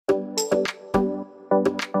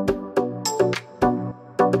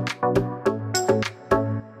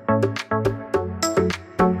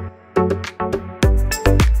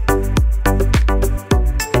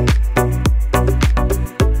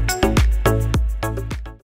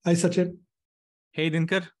Hi, Sachin. Hey,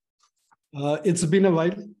 Dinkar. It's been a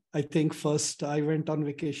while. I think first I went on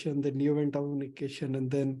vacation, then you went on vacation, and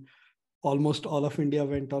then almost all of India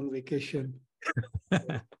went on vacation.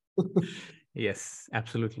 Yes,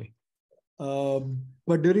 absolutely.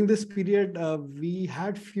 But during this period, we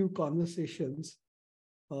had few conversations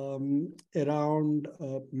around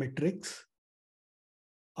metrics,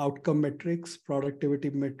 outcome metrics, productivity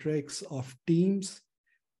metrics of teams.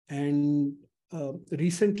 And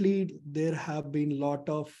recently, there have been a lot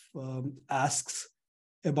of asks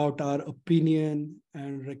about our opinion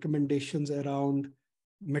and recommendations around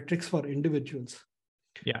metrics for individuals.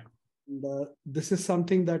 Yeah. And, this is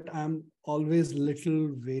something that I'm always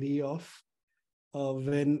little wary of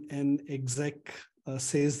when an exec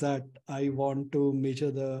says that I want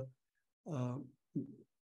to uh,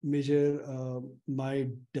 measure my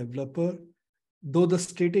developer. Though the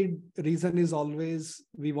stated reason is always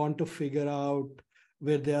we want to figure out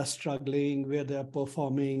where they are struggling, where they are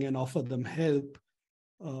performing, and offer them help.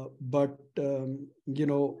 But when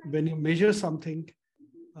you measure something,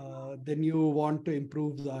 then you want to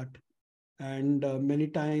improve that. And many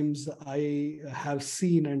times I have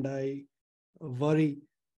seen and I worry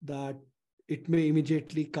that it may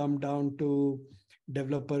immediately come down to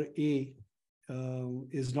developer A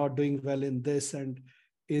is not doing well in this, in,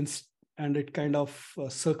 and it kind of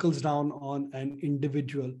circles down on an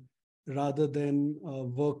individual rather than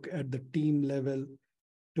work at the team level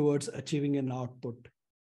towards achieving an output.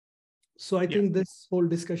 So I Yeah. think this whole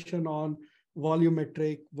discussion on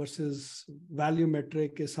volumetric versus value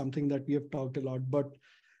metric is something that we have talked a lot. But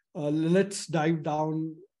let's dive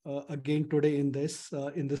down again today in this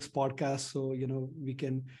podcast, so we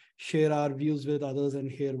can share our views with others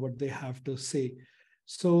and hear what they have to say.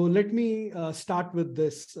 So let me start with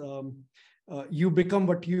this. You become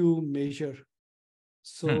what you measure. Hmm.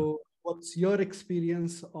 So, what's your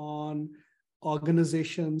experience on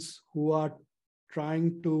organizations who are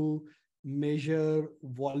trying to measure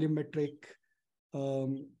volumetric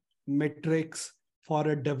um, metrics for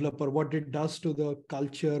a developer? What it does to the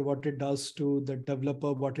culture, what it does to the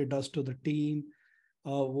developer, what it does to the team?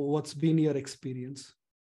 What's been your experience?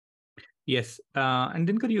 Yes. And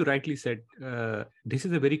Dinkar, you rightly said this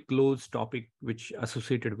is a very close topic which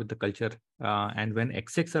associated with the culture. And when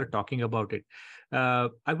execs are talking about it,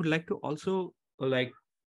 I would like to also like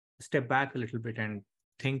step back a little bit and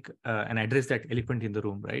think and address that elephant in the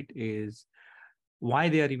room, right? Is why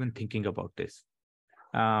they are even thinking about this.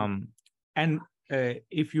 Um, and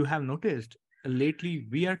if you have noticed, lately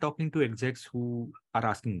we are talking to execs who are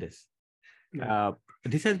asking this. Right.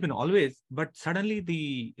 This has been always, but suddenly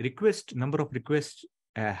the number of requests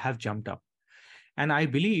have jumped up. And I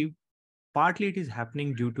believe partly it is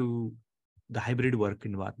happening due to the hybrid work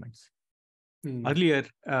environments. Earlier,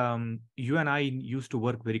 you and I used to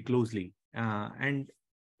work very closely, and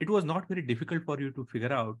it was not very difficult for you to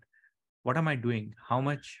figure out what am I doing, how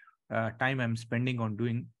much time I'm spending on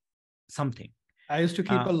doing something. I used to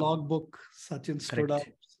keep a logbook. Sachin stood up,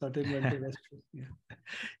 Correct. Sachin went to restroom. Yeah.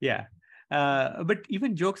 Yeah. But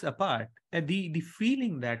even jokes apart, the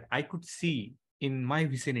feeling that I could see in my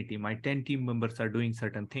vicinity, my 10 team members are doing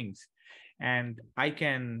certain things, and I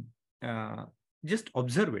can uh, just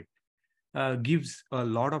observe it, gives a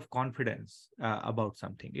lot of confidence about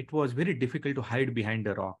something. It was very difficult to hide behind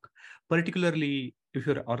a rock, particularly if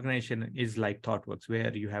your organization is like ThoughtWorks,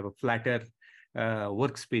 where you have a flatter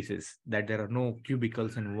workspaces, that there are no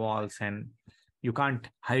cubicles and walls, and you can't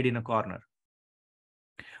hide in a corner.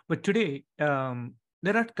 But today,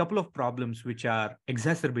 there are a couple of problems which are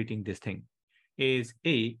exacerbating this thing. Is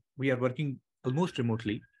A, we are working almost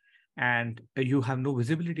remotely, and you have no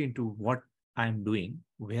visibility into what I'm doing,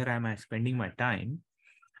 where am I spending my time,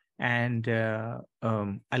 and I'll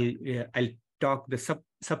talk the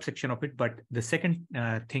subsection of it. But the second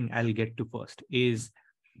thing I'll get to first is,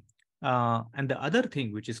 and the other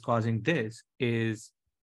thing which is causing this is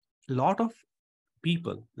a lot of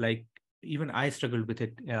people, like even I struggled with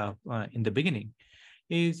it in the beginning,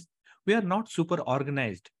 is we are not super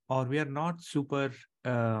organized, or we are not super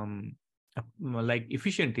like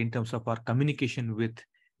efficient in terms of our communication with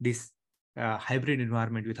this hybrid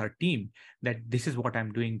environment with our team, that this is what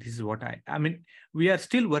I'm doing, this is what I mean, we are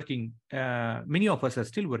still working, many of us are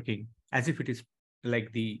still working as if it is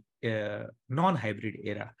like the non-hybrid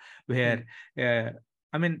era, where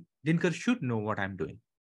I mean, Dinkar should know what I'm doing,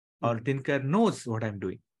 or Dinkar knows what I'm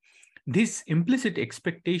doing. This implicit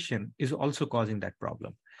expectation is also causing that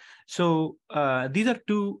problem. So these are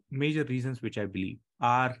two major reasons which I believe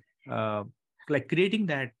are uh, like creating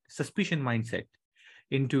that suspicion mindset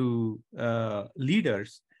into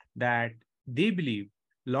leaders, that they believe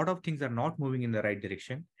a lot of things are not moving in the right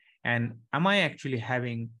direction? And am I actually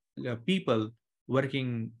having people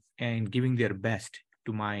working and giving their best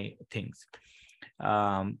to my things?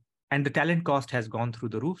 And the talent cost has gone through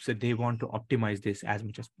the roof, so they want to optimize this as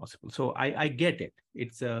much as possible. So I get it.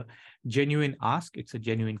 It's a genuine ask. It's a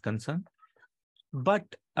genuine concern. But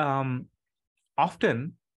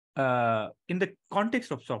often in the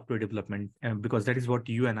context of software development, because that is what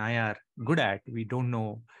you and I are good at, we don't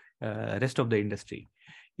know rest of the industry,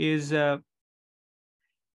 is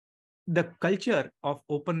the culture of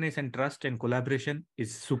openness and trust and collaboration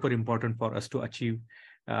is super important for us to achieve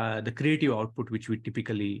the creative output which we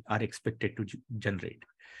typically are expected to generate.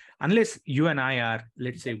 Unless you and I are,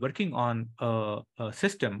 let's say, working on a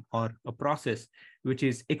system or a process which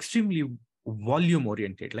is extremely volume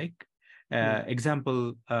oriented, like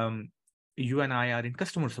example, you and I are in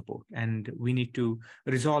customer support and we need to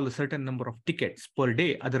resolve a certain number of tickets per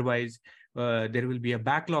day. Otherwise, there will be a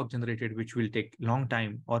backlog generated, which will take long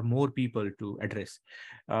time or more people to address.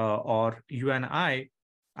 Or you and I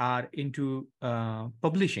are into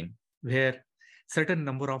publishing, where certain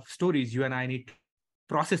number of stories you and I need to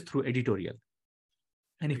process through editorial.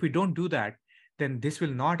 And if we don't do that, then this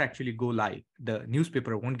will not actually go live. The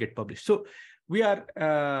newspaper won't get published. So we are,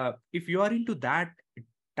 if you are into that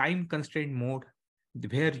time constraint mode,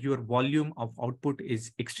 where your volume of output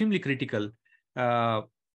is extremely critical,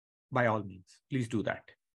 by all means, please do that.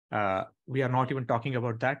 We are not even talking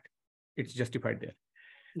about that. It's justified there.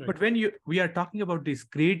 Right. But when we are talking about these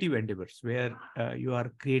creative endeavors, where you are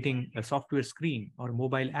creating a software screen or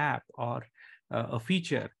mobile app or a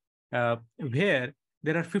feature, where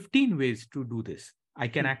there are 15 ways to do this. I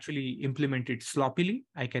can actually implement it sloppily.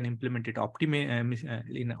 I can implement it in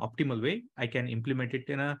an optimal way. I can implement it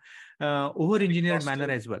in a over-engineered manner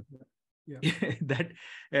as well. Yeah. That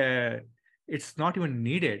it's not even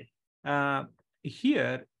needed.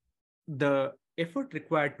 Here, the effort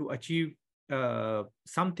required to achieve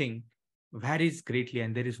something varies greatly,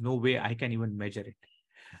 and there is no way I can even measure it.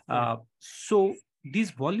 So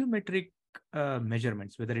these volumetric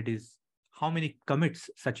measurements, whether it is how many commits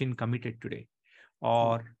Sachin committed today,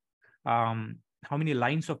 or how many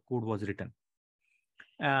lines of code was written,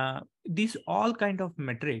 these all kind of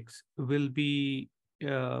metrics will be,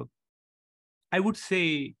 I would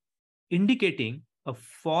say, indicating a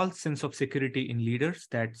false sense of security in leaders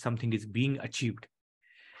that something is being achieved.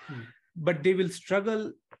 But they will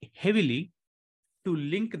struggle heavily to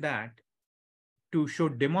link that to show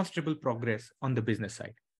demonstrable progress on the business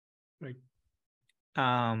side. Right.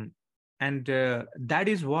 And that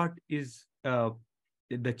is what is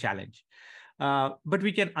the challenge. But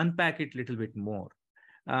we can unpack it a little bit more.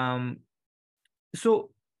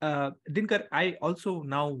 So, Dinkar, I also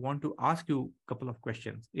now want to ask you a couple of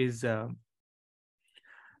questions.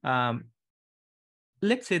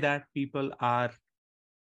 Let's say that people are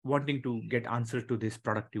wanting to get answers to this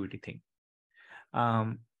productivity thing.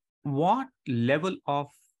 What level of,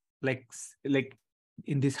 like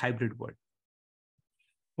in this hybrid world,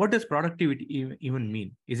 what does productivity even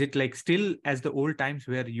mean? Is it like still as the old times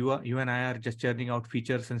where you and I are just churning out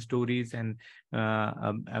features and stories and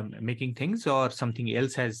making things, or something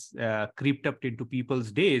else has creeped up into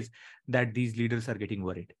people's days that these leaders are getting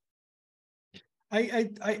worried?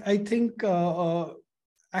 I think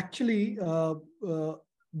actually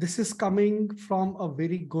this is coming from a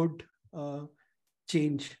very good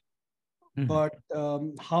change. But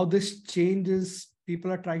how this changes,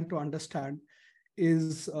 people are trying to understand,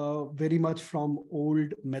 is very much from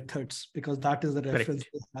old methods, because that is the reference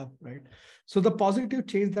they have, right? So the positive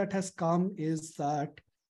change that has come is that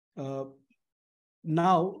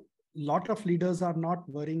now a lot of leaders are not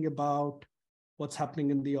worrying about what's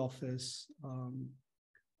happening in the office.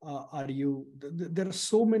 There are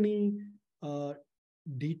so many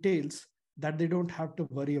details that they don't have to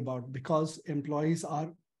worry about, because employees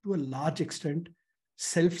are to a large extent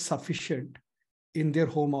self-sufficient in their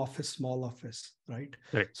home office, small office, right?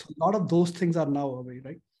 So a lot of those things are now away,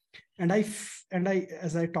 right? And I,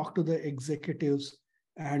 as I talk to the executives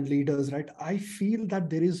and leaders, right, I feel that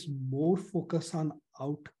there is more focus on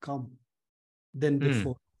outcome than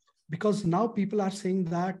before, because now people are saying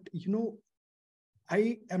that,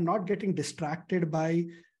 I am not getting distracted by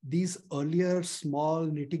these earlier small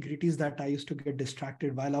nitty-gritties that I used to get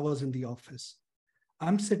distracted while I was in the office.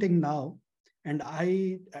 I'm sitting now, and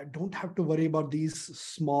I don't have to worry about these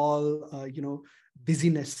small,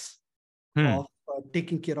 busyness of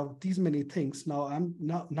taking care of these many things.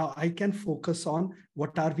 Now I can focus on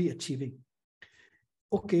what are we achieving.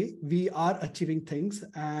 Okay, we are achieving things,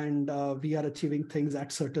 and we are achieving things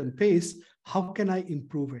at certain pace. How can I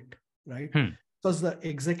improve it, right? because the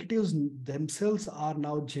executives themselves are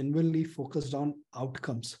now genuinely focused on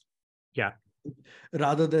outcomes. Yeah.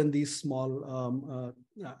 Rather than these small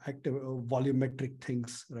active volumetric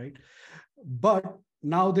things, right? But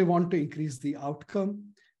now they want to increase the outcome,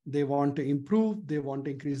 they want to improve, they want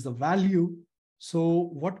to increase the value. So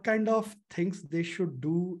what kind of things they should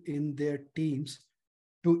do in their teams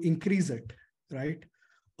to increase it, right?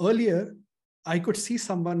 Earlier, I could see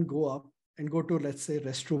someone go up and go to, let's say,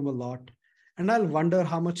 restroom a lot, and I'll wonder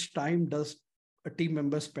how much time does a team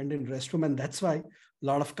member spend in restroom. And that's why a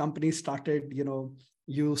lot of companies started,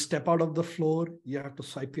 you step out of the floor, you have to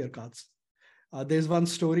swipe your cards. There's one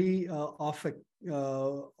story of a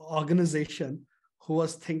organization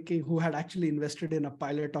who had actually invested in a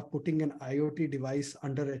pilot of putting an IoT device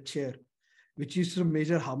under a chair, which used to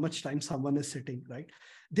measure how much time someone is sitting, right?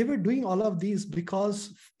 They were doing all of these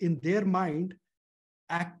because in their mind,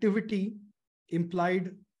 activity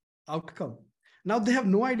implied outcome. Now they have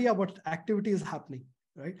no idea what activity is happening,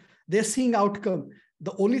 right? They're seeing outcome.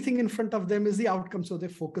 The only thing in front of them is the outcome. So they're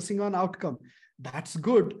focusing on outcome. That's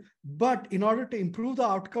good. But in order to improve the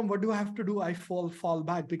outcome, what do I have to do? I fall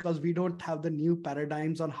back because we don't have the new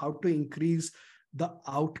paradigms on how to increase the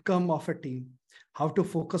outcome of a team, how to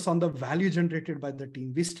focus on the value generated by the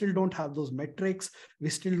team. We still don't have those metrics. We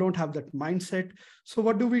still don't have that mindset. So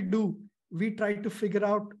what do? We try to figure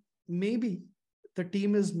out, maybe the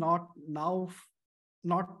team is not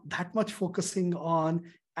that much focusing on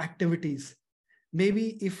activities.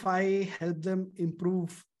 Maybe if I help them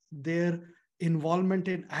improve their involvement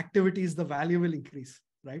in activities, the value will increase,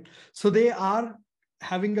 right? So they are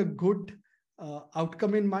having a good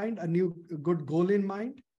outcome in mind, good goal in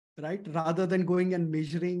mind, right? Rather than going and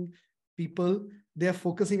measuring people, they're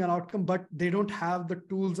focusing on outcome, but they don't have the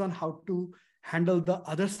tools on how to handle the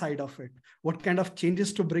other side of it. What kind of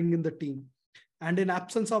changes to bring in the team? And in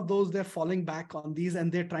absence of those, they're falling back on these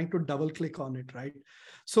and they're trying to double click on it, right?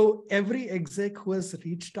 So every exec who has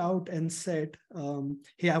reached out and said,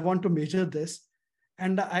 hey, I want to measure this.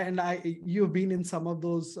 And you've been in some of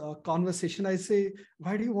those conversations. I say,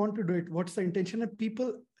 why do you want to do it? What's the intention?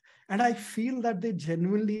 And I feel that they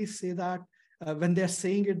genuinely say that when they're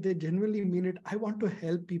saying it, they genuinely mean it. I want to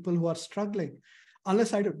help people who are struggling.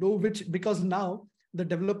 Unless I don't know because now the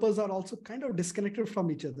developers are also kind of disconnected from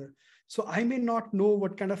each other. So I may not know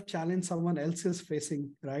what kind of challenge someone else is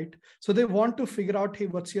facing, right? So they want to figure out, hey,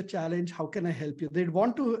 what's your challenge? How can I help you? They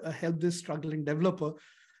want to help this struggling developer,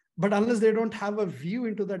 but unless they don't have a view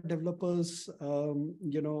into that developer's,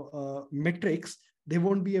 metrics, they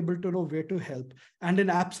won't be able to know where to help. And in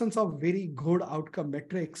absence of very good outcome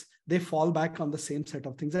metrics, they fall back on the same set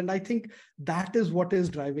of things. And I think that is what is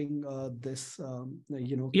driving this,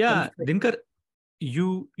 Yeah, conflict. Dinkar,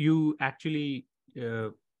 you actually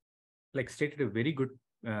stated a very good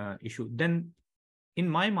issue. Then in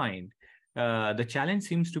my mind, the challenge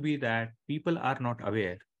seems to be that people are not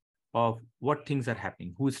aware of what things are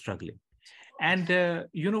happening, who is struggling. And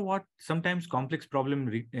you know what? Sometimes complex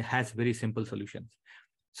problem has very simple solutions.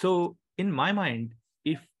 So in my mind,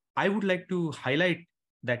 if I would like to highlight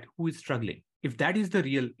that who is struggling, if that is the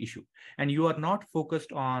real issue, and you are not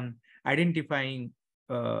focused on identifying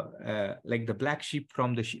like the black sheep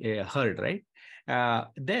from the herd, right?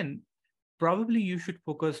 Then probably you should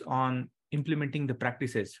focus on implementing the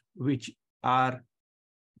practices which are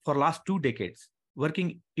for last 2 decades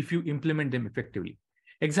working if you implement them effectively.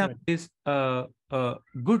 Example is a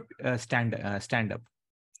good stand-up.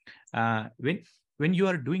 When you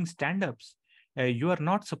are doing stand-ups, you are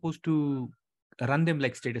not supposed to run them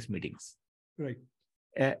like status meetings. Right.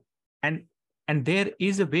 And there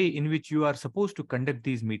is a way in which you are supposed to conduct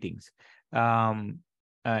these meetings.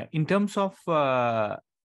 In terms of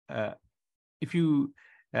if you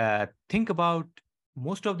think about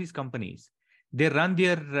most of these companies, they run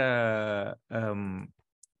their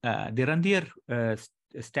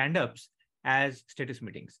stand-ups as status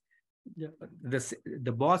meetings. Yeah.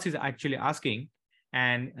 The boss is actually asking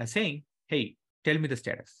and saying, "Hey, tell me the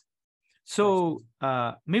status." So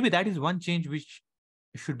maybe that is one change which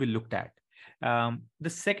should be looked at. The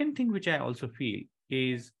second thing which I also feel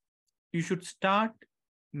is you should start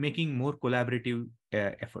making more collaborative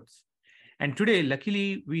efforts. And today,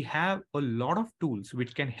 luckily, we have a lot of tools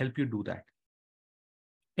which can help you do that.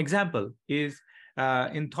 Example is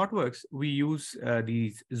in ThoughtWorks, we use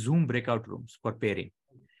these Zoom breakout rooms for pairing,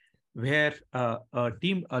 where a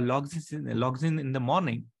team logs in the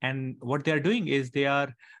morning, and what they are doing is they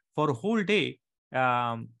are for a whole day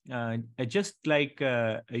just like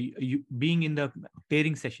being in the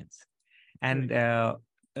pairing sessions, and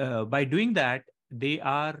by doing that, they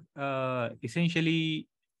are essentially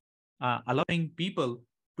allowing people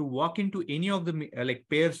to walk into any of the like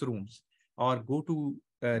pairs rooms or go to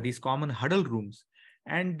these common huddle rooms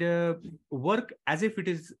and work as if it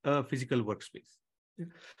is a physical workspace.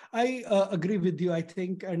 I agree with you, I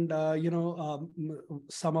think. And,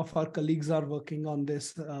 some of our colleagues are working on this.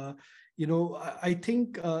 I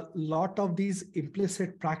think a lot of these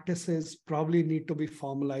implicit practices probably need to be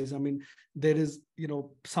formalized. I mean, there is,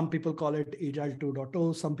 some people call it Agile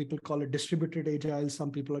 2.0, some people call it distributed Agile,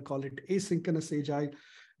 some people call it asynchronous Agile.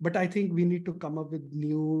 But I think we need to come up with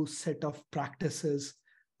new set of practices,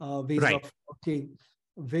 ways Right. of working,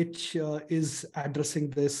 which is addressing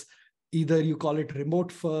this. Either you call it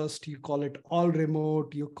remote first, you call it all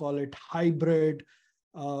remote, you call it hybrid.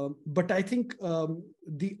 But I think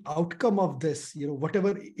the outcome of this, whatever,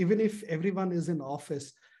 even if everyone is in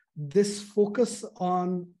office, this focus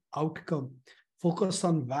on outcome, focus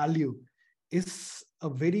on value is a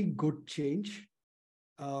very good change.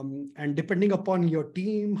 And depending upon your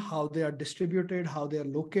team, how they are distributed, how they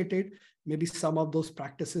are located, maybe some of those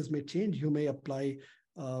practices may change. You may apply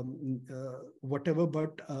whatever,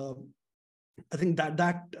 but I think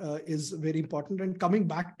that is very important. And coming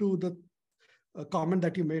back to the comment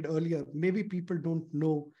that you made earlier, maybe people don't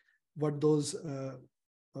know what those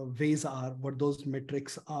ways are, what those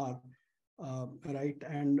metrics are, right?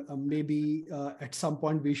 And maybe at some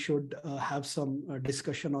point we should have some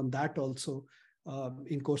discussion on that also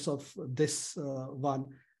in course of this one,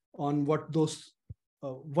 on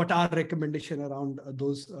what our recommendation around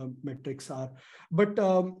those metrics are. But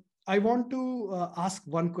I want to ask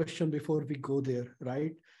one question before we go there,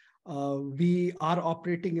 right? We are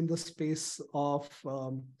operating in the space of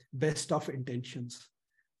best of intentions.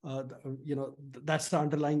 That's the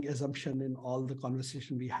underlying assumption in all the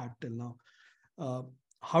conversation we had till now.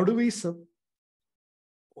 How do we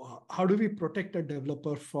protect a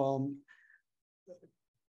developer from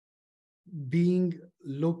being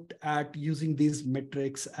looked at using these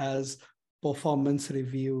metrics as performance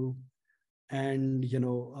review? And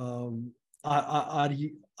are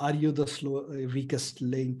you the weakest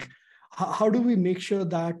link? How do we make sure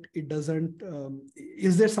that it doesn't?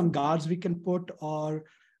 Is there some guards we can put, or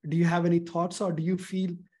do you have any thoughts, or do you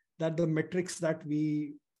feel that the metrics that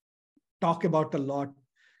we talk about a lot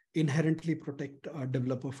inherently protect a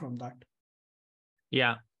developer from that?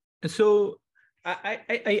 Yeah. So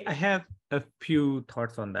I have a few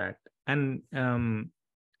thoughts on that, and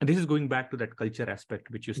this is going back to that culture aspect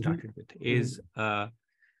which you started with, is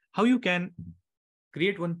how you can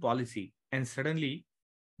create one policy and suddenly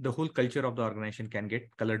the whole culture of the organization can get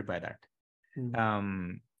colored by that.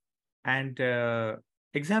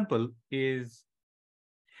 Example is,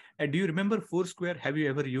 do you remember Foursquare? Have you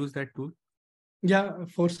ever used that tool? Yeah,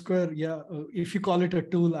 Foursquare. Yeah, if you call it a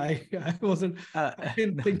tool, I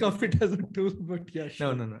didn't think of it as a tool, but yeah,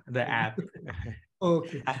 sure. No, the app.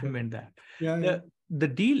 Okay, I meant that. Yeah. The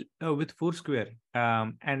deal with Foursquare,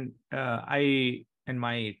 I and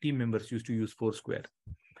my team members used to use Foursquare.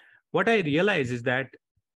 What I realized is that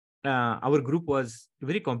our group was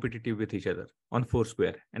very competitive with each other on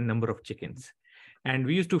Foursquare and number of check-ins. And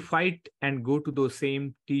we used to fight and go to those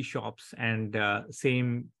same tea shops and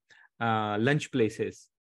same lunch places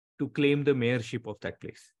to claim the mayorship of that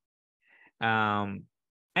place.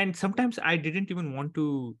 And sometimes I didn't even want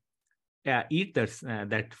to eat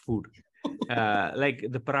that food, like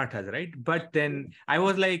the parathas, right? But then I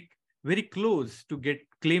was like very close to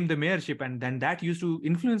claim the mayorship, and then that used to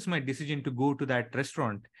influence my decision to go to that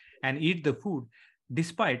restaurant and eat the food,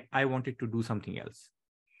 despite I wanted to do something else.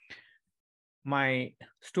 My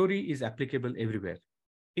story is applicable everywhere.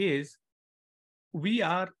 Is we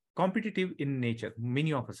are competitive in nature,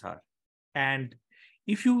 many of us are, and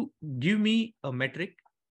if you give me a metric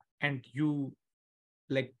and you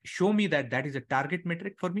like show me that is a target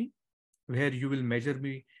metric for me, where you will measure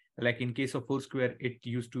me, like in case of Foursquare, it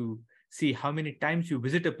used to see how many times you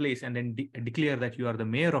visit a place and then declare that you are the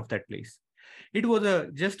mayor of that place. It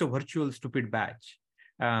was just a virtual stupid badge.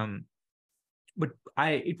 But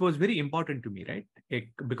it was very important to me, right?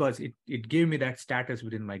 Because it gave me that status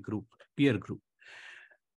within my group, peer group.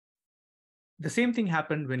 The same thing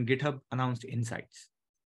happened when GitHub announced Insights.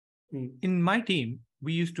 In my team,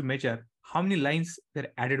 we used to measure how many lines were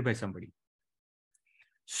added by somebody.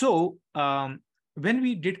 So when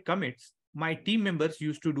we did commits, my team members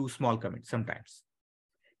used to do small commits sometimes.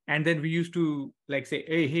 And then we used to like say,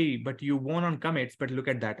 hey, but you won on commits, but look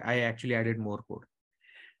at that, I actually added more code.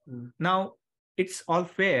 Now, it's all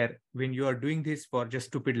fair when you are doing this for just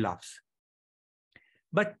stupid laughs.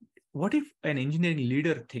 But what if an engineering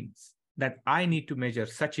leader thinks that I need to measure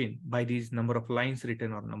Sachin by these number of lines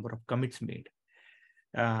written or number of commits made?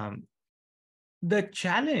 The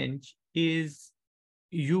challenge is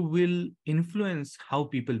you will influence how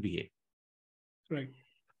people behave. Right.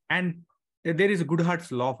 And there is a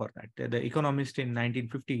Goodhart's law for that. The economist in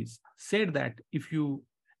 1950s said that if you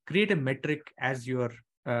create a metric as your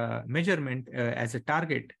measurement, as a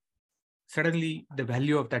target, suddenly the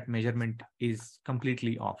value of that measurement is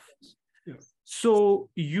completely off. Yeah. So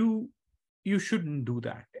you shouldn't do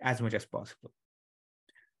that as much as possible.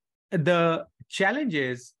 The challenge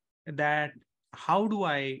is that how do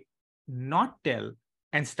I not tell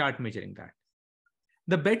and start measuring that?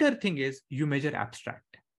 The better thing is you measure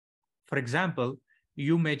abstract. For example,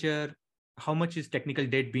 you measure how much is technical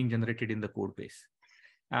debt being generated in the code base.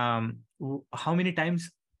 How many times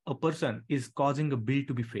a person is causing a bill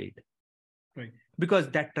to be failed. Right. Because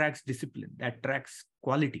that tracks discipline, that tracks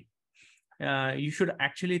quality. You should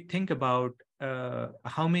actually think about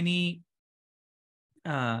how many,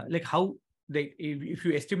 if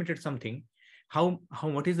you estimated something,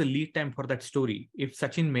 what is the lead time for that story? If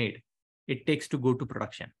Sachin made, it takes to go to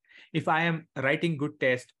production. If I am writing good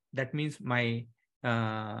test, that means my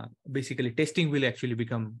basically testing will actually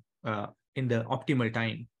become in the optimal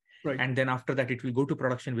time. Right. And then after that, it will go to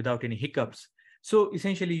production without any hiccups. So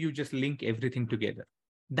essentially, you just link everything together.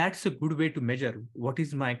 That's a good way to measure what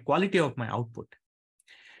is my quality of my output.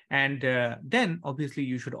 And then obviously,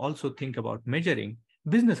 you should also think about measuring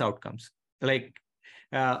business outcomes. Like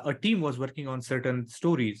a team was working on certain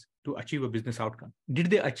stories to achieve a business outcome.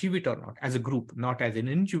 Did they achieve it or not as a group, not as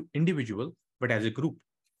an individual, but as a group?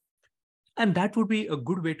 And that would be a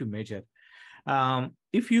good way to measure.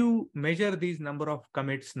 If you measure these number of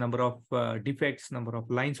commits, number of defects, number of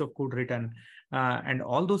lines of code written, and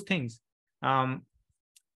all those things, I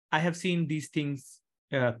have seen these things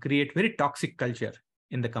create very toxic culture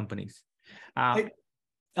in the companies.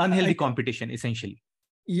 Unhealthy competition, essentially.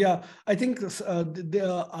 Yeah, I think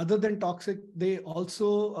other than toxic, they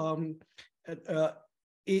also,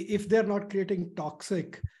 if they're not creating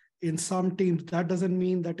toxic in some teams, that doesn't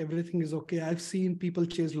mean that everything is okay. I've seen people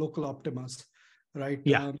chase local optimas, right?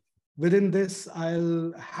 Yeah. Within this,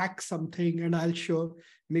 I'll hack something and I'll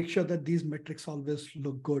make sure that these metrics always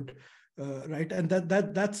look good, right? And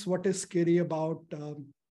that's what is scary about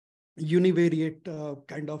univariate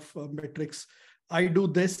kind of metrics. I do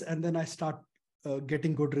this and then I start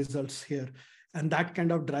getting good results here. And that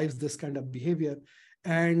kind of drives this kind of behavior.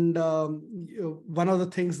 And one of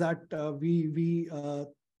the things that we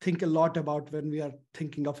think a lot about when we are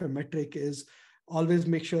thinking of a metric is always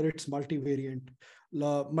make sure it's multivariate,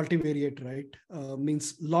 right?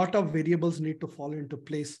 Means a lot of variables need to fall into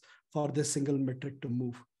place for this single metric to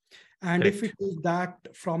move. And Correct. if we take that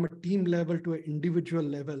from a team level to an individual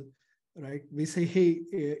level, right? We say, hey,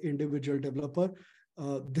 individual developer,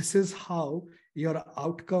 this is how your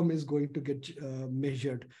outcome is going to get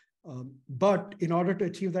measured. But in order to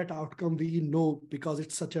achieve that outcome, we know, because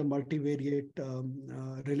it's such a multivariate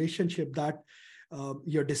relationship, that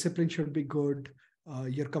your discipline should be good,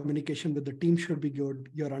 your communication with the team should be good,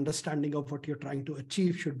 your understanding of what you're trying to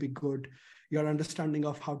achieve should be good, your understanding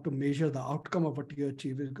of how to measure the outcome of what you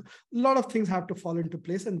achieve is good. A lot of things have to fall into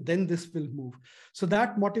place, and then this will move. So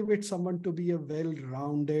that motivates someone to be a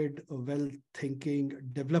well-rounded, well-thinking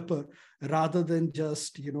developer, rather than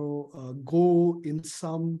just go in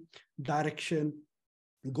some direction,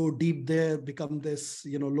 go deep there, become this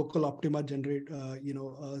local optima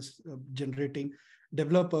generating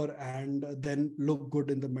developer, and then look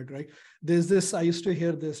good in the mid, right? There's this, I used to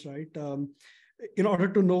hear this, right? In order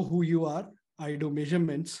to know who you are, I do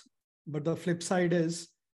measurements, but the flip side is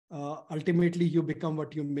ultimately you become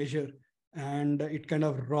what you measure, and it kind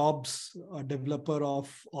of robs a developer of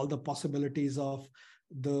all the possibilities of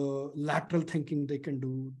the lateral thinking they can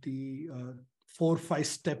do, the 4-5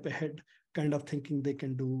 step ahead kind of thinking they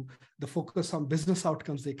can do, the focus on business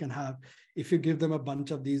outcomes they can have, if you give them a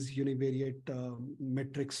bunch of these univariate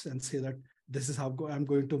metrics and say that this is how I'm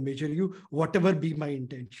going to measure you, whatever be my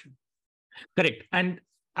intention. Correct. And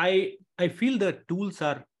I feel the tools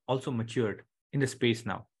are also matured in the space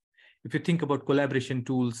now. If you think about collaboration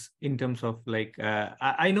tools in terms of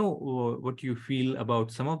I know what you feel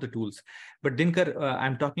about some of the tools, but Dinkar,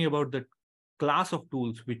 I'm talking about the class of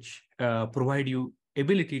tools which provide you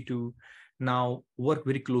ability to now work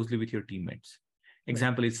very closely with your teammates.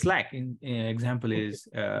 Example is Slack. Example is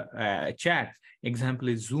chat. Example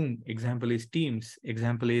is Zoom. Example is Teams.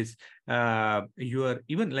 Example is your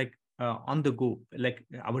even on the go. Like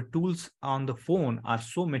our tools on the phone are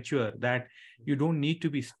so mature that you don't need to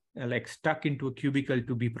be stuck into a cubicle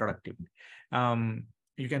to be productive.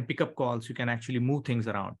 You can pick up calls. You can actually move things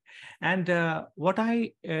around. And what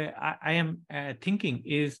I am thinking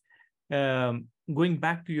is going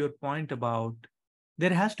back to your point about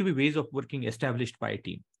there has to be ways of working established by a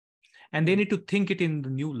team. And they need to think it in the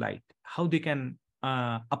new light, how they can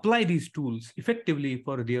apply these tools effectively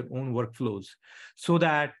for their own workflows, so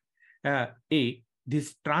that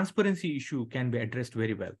this transparency issue can be addressed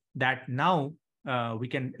very well. That now we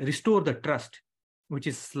can restore the trust, which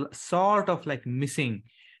is sort of like missing.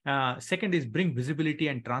 Second is bring visibility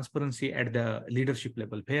and transparency at the leadership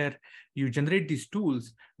level, where you generate these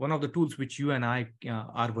tools. One of the tools which you and I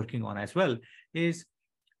are working on as well is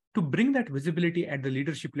to bring that visibility at the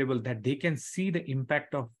leadership level, that they can see the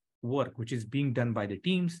impact of work which is being done by the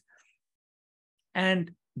teams,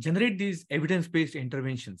 and generate these evidence-based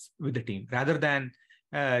interventions with the team, rather than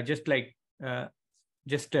just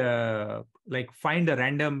find a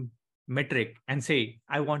random metric and say,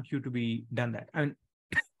 I want you to be done that. I mean,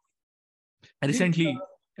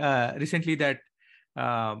 recently that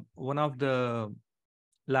one of the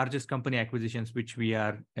largest company acquisitions, which we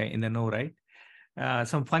are in the know, right?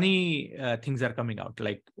 Some funny things are coming out,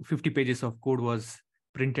 like 50 pages of code was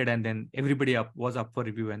printed and then everybody was up for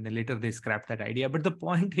review, and then later they scrapped that idea. But the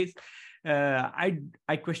point is,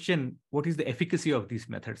 I question what is the efficacy of these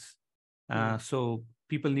methods. So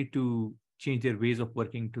people need to change their ways of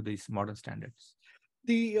working to these modern standards.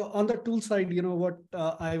 On the tool side, what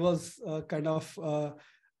I was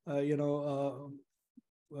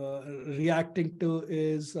reacting to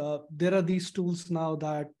is there are these tools now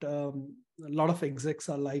that a lot of execs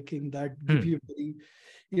are liking, that give you very,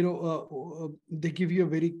 they give you a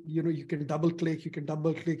very, you can double click, you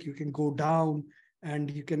can go down, and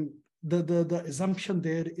you can, the assumption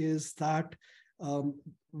there is that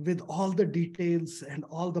with all the details and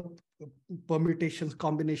all the permutations,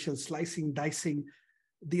 combinations, slicing, dicing,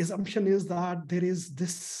 the assumption is that there is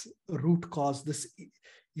this root cause, this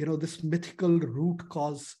mythical root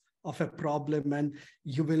cause of a problem, and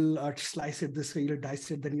you will slice it this way, you'll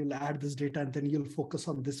dice it, then you'll add this data, and then you'll focus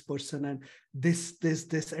on this person and this,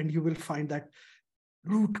 and you will find that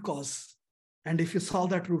root cause. And if you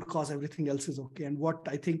solve that root cause, everything else is okay. And what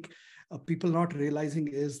I think people not realizing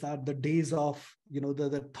is that the days of,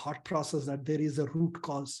 the thought process that there is a root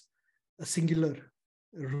cause, a singular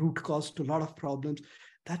root cause to a lot of problems,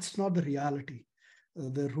 that's not the reality.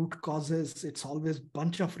 The root causes, it's always a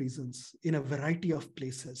bunch of reasons in a variety of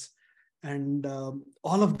places. And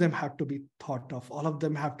all of them have to be thought of. All of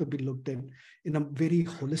them have to be looked in a very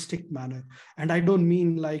holistic manner. And I don't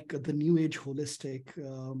mean like the new age holistic,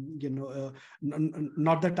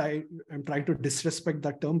 not that I am trying to disrespect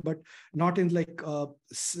that term, but not in like,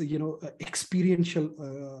 experiential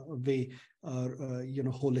way.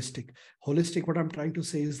 Holistic. What I'm trying to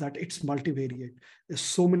say is that it's multivariate. There's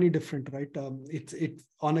so many different, right? It's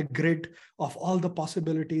on a grid of all the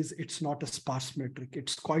possibilities. It's not a sparse metric.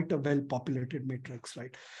 It's quite a well-populated matrix,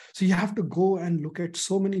 right? So you have to go and look at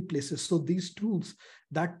so many places. So these tools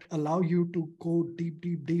that allow you to go deep,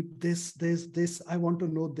 this, I want to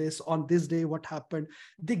know this on this day, what happened.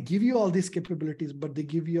 They give you all these capabilities, but they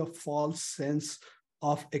give you a false sense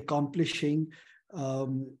of accomplishment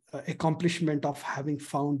of having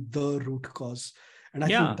found the root cause. And I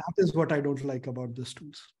think that is what I don't like about these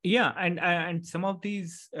tools. Yeah, and some of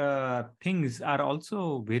these things are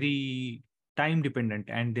also very time dependent,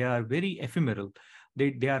 and they are very ephemeral.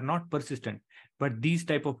 They are not persistent. But these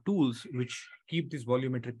type of tools which keep this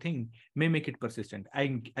volumetric thing may make it persistent.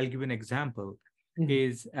 I'll give you an example.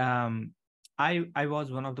 Is I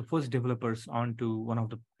was one of the first developers onto one of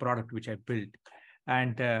the product which I built.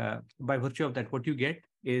 And by virtue of that, what you get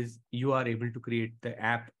is you are able to create the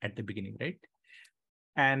app at the beginning, right?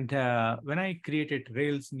 And when I created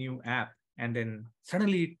Rails new app, and then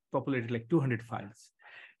suddenly it populated like 200 files,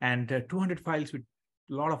 and 200 files with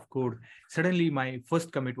a lot of code. Suddenly my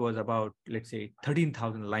first commit was about, let's say,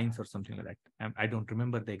 13,000 lines or something like that. I don't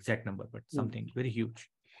remember the exact number, but something very huge.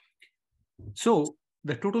 So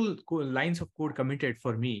the total lines of code committed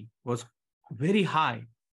for me was very high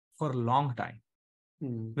for a long time.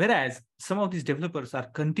 Whereas some of these developers are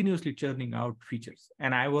continuously churning out features.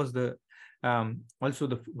 And I was also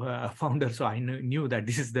the founder, so I knew that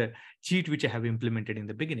this is the cheat which I have implemented in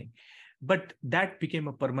the beginning. But that became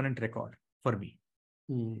a permanent record for me.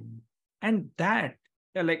 And that,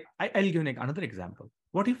 like, I'll give another example.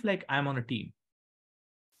 What if like I'm on a team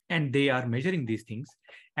and they are measuring these things,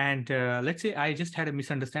 and let's say I just had a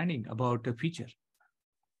misunderstanding about a feature.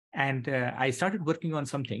 And I started working on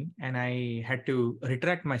something, and I had to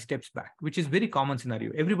retract my steps back, which is very common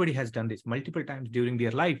scenario. Everybody has done this multiple times during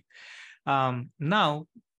their life. Now,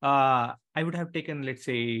 I would have taken, let's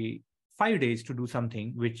say, 5 days to do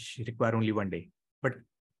something which require only 1 day. But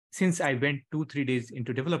since I went 2-3 days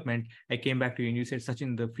into development, I came back to you and you said,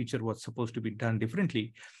 Sachin, the feature was supposed to be done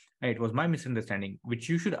differently. It was my misunderstanding, which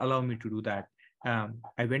you should allow me to do that.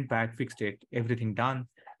 I went back, fixed it, everything done.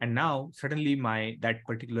 And now suddenly that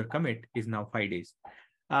particular commit is now 5 days.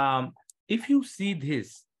 If you see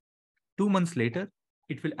this 2 months later,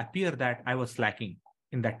 it will appear that I was slacking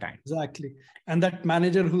in that time. Exactly. And that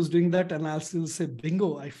manager who's doing that analysis will say,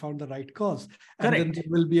 bingo, I found the right cause. And Correct. then there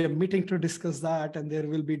will be a meeting to discuss that. And there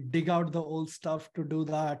will be dig out the old stuff to do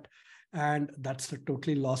that. And that's a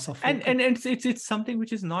totally loss of focus. And it's something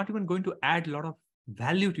which is not even going to add a lot of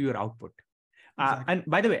value to your output. Exactly. And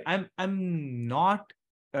by the way, I'm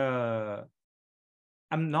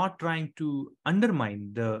not trying to undermine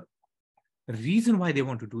the reason why they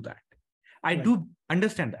want to do that. I do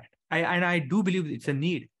understand that. I do believe it's a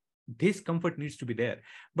need. This comfort needs to be there.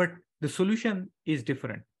 But the solution is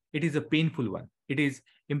different. It is a painful one. It is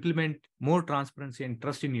implement more transparency and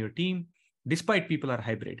trust in your team, despite people are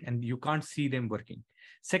hybrid and you can't see them working.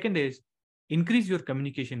 Second is increase your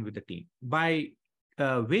communication with the team by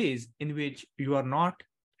ways in which you are not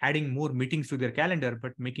adding more meetings to their calendar,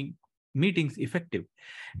 but making meetings effective.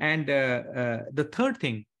 And the third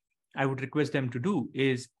thing I would request them to do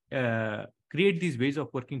is create these ways of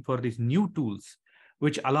working for these new tools,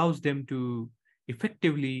 which allows them to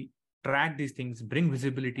effectively track these things, bring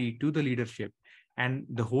visibility to the leadership and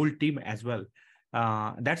the whole team as well.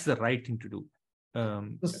 That's the right thing to do.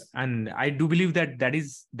 And I do believe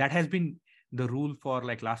that has been the rule for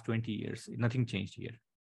like last 20 years. Nothing changed here.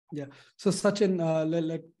 Yeah. So Sachin,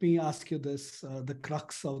 let me ask you this, the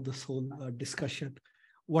crux of this whole discussion.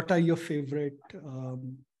 What are your favorite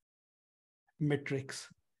metrics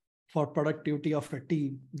for productivity of a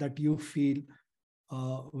team that you feel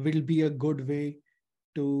will be a good way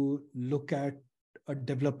to look at a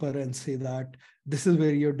developer and say that this is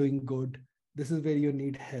where you're doing good, this is where you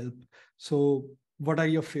need help? So what are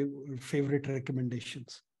your favorite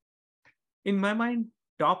recommendations? In my mind,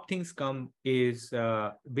 top things come is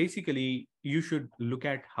basically you should look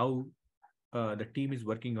at how the team is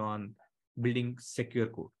working on building secure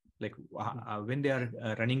code. Like when they are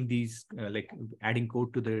running these, like adding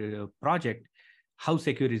code to the project, how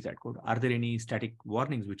secure is that code? Are there any static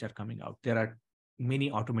warnings which are coming out? There are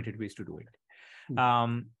many automated ways to do it.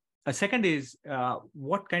 A second is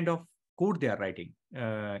what kind of code they are writing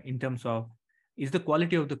in terms of, is the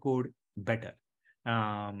quality of the code better?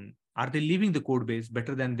 Are they leaving the code base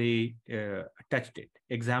better than they touched it?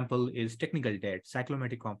 Example is technical debt,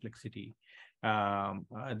 cyclomatic complexity,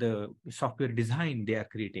 the software design they are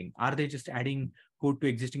creating. Are they just adding code to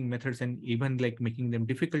existing methods and even like making them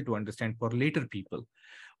difficult to understand for later people?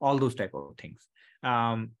 All those type of things.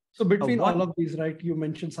 So between all of these, right, you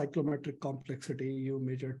mentioned cyclomatic complexity, you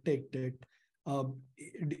measure tech debt.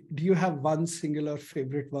 Do you have one singular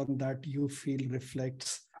favorite one that you feel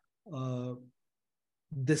reflects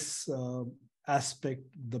this aspect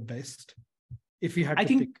the best? If you had to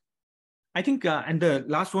pick. I think, and the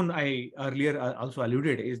last one I earlier also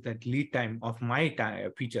alluded is that lead time of my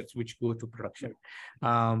features which go to production.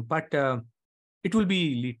 But it will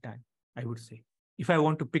be lead time, I would say, if I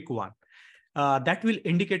want to pick one. That will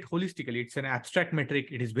indicate holistically. It's an abstract metric.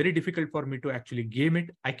 It is very difficult for me to actually game it.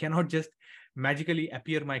 I cannot just magically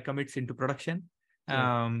appear my commits into production.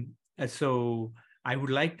 So I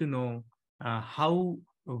would like to know how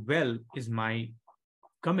well is my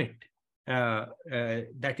commit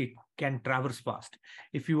that it can traverse fast.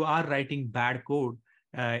 If you are writing bad code,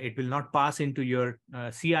 it will not pass into your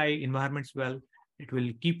CI environments well. It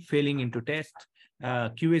will keep failing into tests.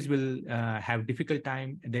 QAs will have difficult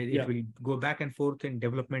time. It will go back and forth in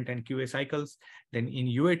development and QA cycles. Then in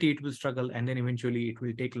UAT, it will struggle. And then eventually it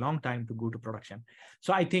will take a long time to go to production.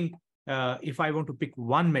 So I think if I want to pick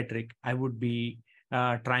one metric, I would be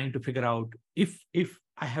trying to figure out if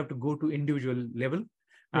I have to go to individual level.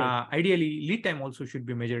 Ideally, lead time also should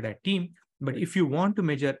be measured at team. But if you want to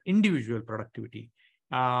measure individual productivity,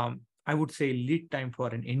 I would say lead time for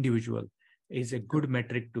an individual is a good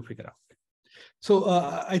metric to figure out. So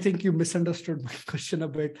I think you misunderstood my question a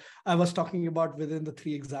bit. I was talking about within the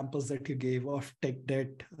three examples that you gave of tech debt,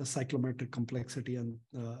 cyclomatic complexity, and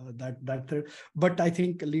that. But I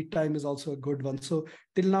think lead time is also a good one. So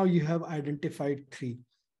till now you have identified three.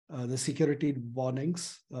 The security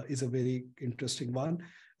warnings is a very interesting one.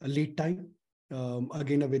 Lead time,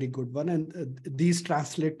 again, a very good one. And these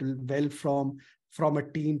translate well from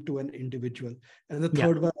a team to an individual. And the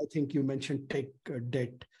third one, I think you mentioned tech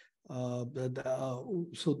debt.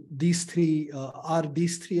 So these three, are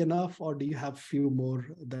these three enough, or do you have few more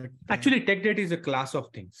that? Actually, tech debt is a class of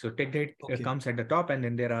things. So tech debt Okay. comes at the top, and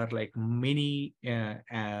then there are like many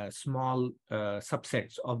small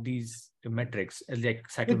subsets of these metrics, like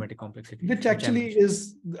psychometric complexity. Which actually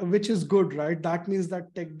which is good, right? That means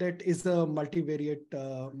that tech debt is a multivariate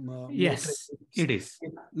metric. Yes, it is.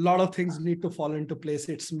 A lot of things need to fall into place.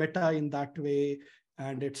 It's meta in that way,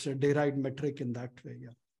 and it's a derived metric in that way.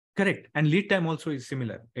 Yeah. Correct. And lead time also is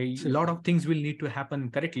similar. A lot of things will need to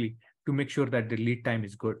happen correctly to make sure that the lead time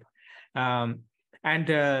is good. And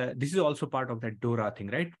this is also part of that DORA thing,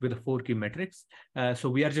 right? With the 4 key metrics. So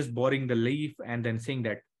we are just borrowing the leaf and then saying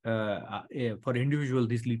that for individual,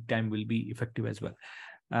 this lead time will be effective as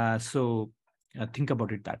well. So think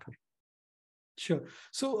about it that way. Sure.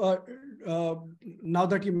 So now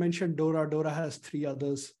that you mentioned DORA, DORA has 3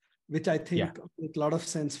 others, which I think make a lot of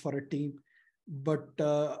sense for a team. But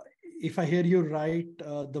if I hear you right,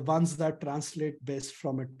 the ones that translate best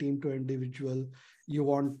from a team to individual, you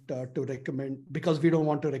want to recommend, because we don't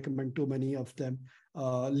want to recommend too many of them.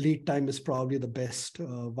 Lead time is probably the best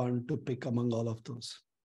one to pick among all of those.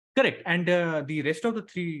 Correct. And the rest of the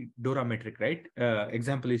 3 DORA metric, right?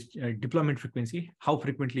 Example is deployment frequency, how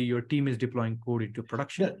frequently your team is deploying code into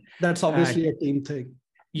production. That's obviously a team thing.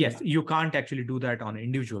 Yes, you can't actually do that on an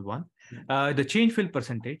individual one. The change fill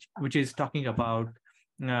percentage, which is talking about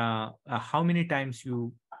how many times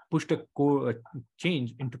you pushed a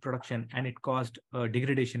change into production and it caused a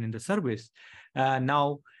degradation in the service.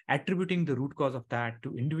 Now, attributing the root cause of that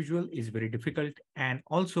to individual is very difficult. And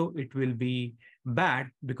also it will be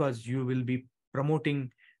bad because you will be promoting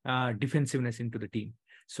defensiveness into the team.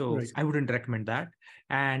 So I wouldn't recommend that.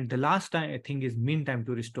 And the last thing is mean time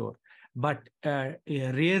to restore. But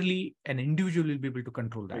rarely an individual will be able to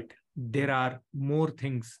control that. There are more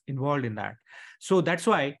things involved in that. So that's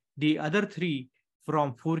why the other 3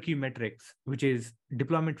 from 4 key metrics, which is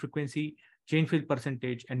deployment frequency, change fill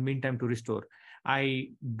percentage, and mean time to restore, I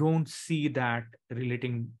don't see that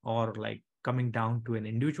relating or like coming down to an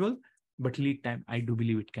individual, but lead time, I do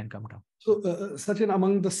believe it can come down. So Sachin,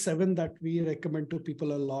 among the 7 that we recommend to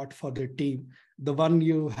people a lot for their team, the one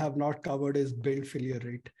you have not covered is build failure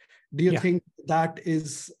rate. Do you think that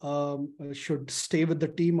is should stay with the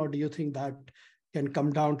team, or do you think that can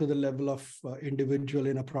come down to the level of individual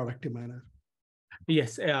in a productive manner?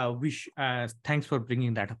 Yes, thanks for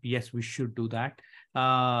bringing that up. Yes, we should do that.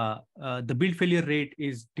 The build failure rate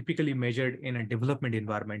is typically measured in a development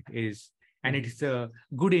environment, and it is a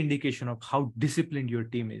good indication of how disciplined your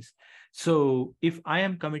team is. So if I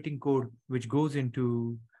am committing code which goes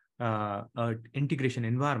into an integration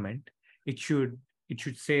environment, it should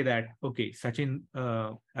say that, okay, Sachin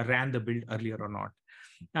ran the build earlier or not.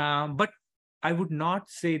 But I would not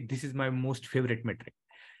say this is my most favorite metric.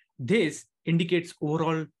 This indicates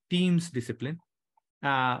overall team's discipline,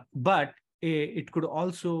 but it could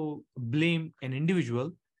also blame an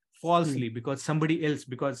individual falsely because somebody else,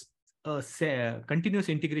 because a continuous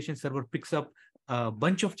integration server picks up a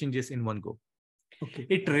bunch of changes in one go. Okay.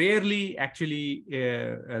 It rarely actually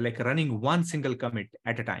like running one single commit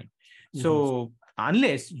at a time. So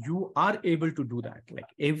unless you are able to do that, like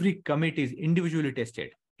every commit is individually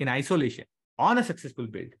tested in isolation on a successful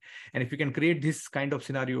build, and if you can create this kind of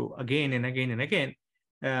scenario again and again and again,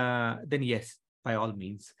 then yes, by all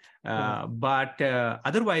means. But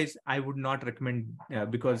otherwise, I would not recommend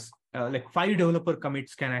because like 5 developer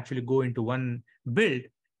commits can actually go into one build,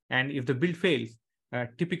 and if the build fails,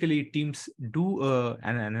 typically teams do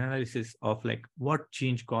an analysis of like what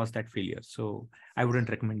change caused that failure. So I wouldn't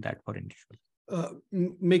recommend that for individual.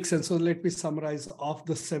 Makes sense. So let me summarize. Of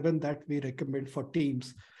the 7 that we recommend for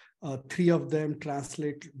teams, 3 of them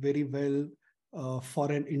translate very well for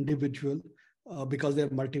an individual because they're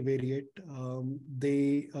multivariate.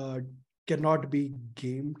 They cannot be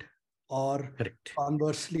gamed, or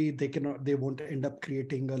conversely, they won't end up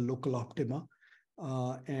creating a local optima.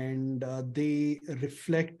 And they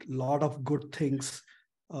reflect a lot of good things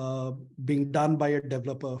being done by a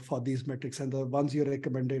developer for these metrics. And the ones you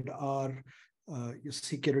recommended are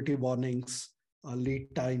security warnings,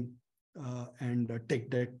 lead time, and tech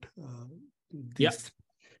debt.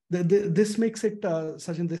 This makes it,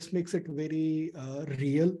 Sachin, this makes it very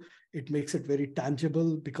real. It makes it very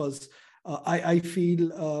tangible, because I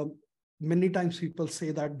feel many times people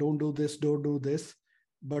say that don't do this,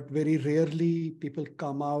 but very rarely people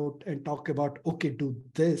come out and talk about, okay, do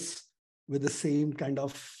this with the same kind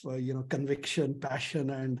of conviction,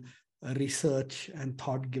 passion, and research and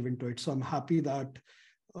thought given to it. So I'm happy that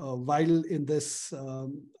while in this,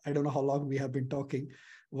 I don't know how long we have been talking,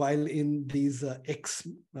 while in these X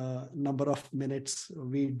number of minutes,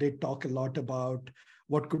 we did talk a lot about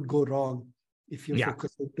what could go wrong if you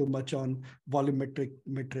focus too much on volumetric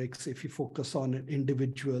metrics, if you focus on an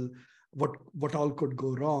individual, what all could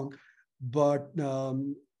go wrong. But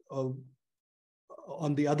on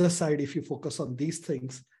the other side, if you focus on these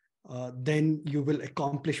things, then you will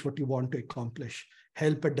accomplish what you want to accomplish.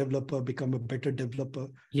 Help a developer become a better developer.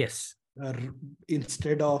 Yes.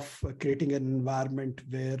 Instead of creating an environment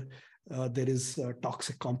where there is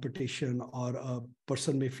toxic competition, or a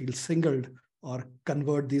person may feel singled, or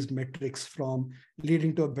convert these metrics from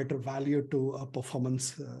leading to a better value to a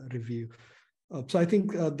performance review. So I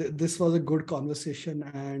think this was a good conversation,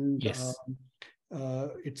 and yes.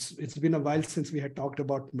 It's been a while since we had talked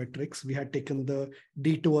about metrics. We had taken the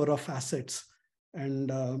detour of assets,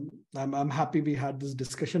 and I'm happy we had this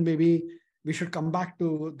discussion. Maybe we should come back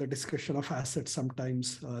to the discussion of assets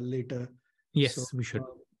sometimes later. Yes, so, we should.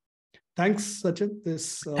 Thanks, Sachin.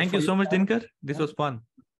 Thank you so much, Dinkar. This was fun.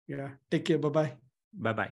 Yeah. Take care. Bye-bye.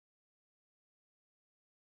 Bye-bye.